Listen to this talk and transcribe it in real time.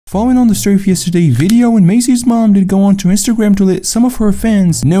Following on the story of yesterday's video, when Macei's mom did go onto Instagram to let some of her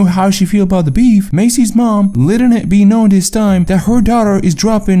fans know how she feel about the beef, Macei's mom letting it be known this time that her daughter is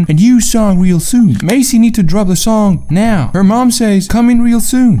dropping a new song real soon. Macei need to drop the song now. Her mom says coming real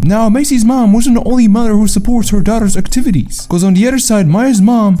soon. Now Macei's mom wasn't the only mother who supports her daughter's activities, cause on the other side, Mya'S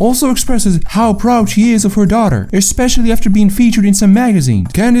mom also expresses how proud she is of her daughter, especially after being featured in some magazines.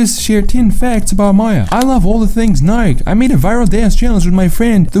 Candice shared 10 facts about Maya. I love all the things Nike. I made a viral dance challenge with my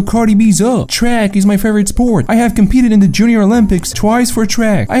friend through Cardi B's Up. Track is my favorite sport. I have competed in the Junior Olympics twice for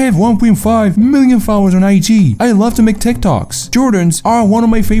track. I have 1.5 million followers on IG. I love to make TikToks. Jordans are one of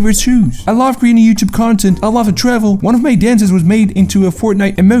my favorite shoes. I love creating YouTube content. I love to travel. One of my dances was made into a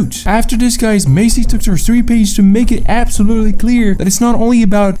Fortnite emote. After this, guys, Macei took to her story page to make it absolutely clear that it's not only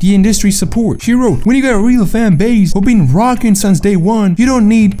about the industry support. She wrote, when you got a real fan base who've been rocking since day one, you don't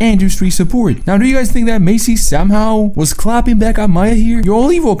need industry support. Now, do you guys think that Macei somehow was clapping back at Maya here? You all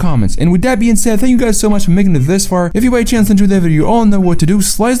leave all comments. And with that being said, thank you guys so much for making it this far. If you by chance enjoyed that video, you all know what to do.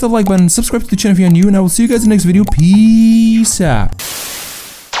 Slice the like button, subscribe to the channel if you're new, and I will see you guys in the next video. Peace out.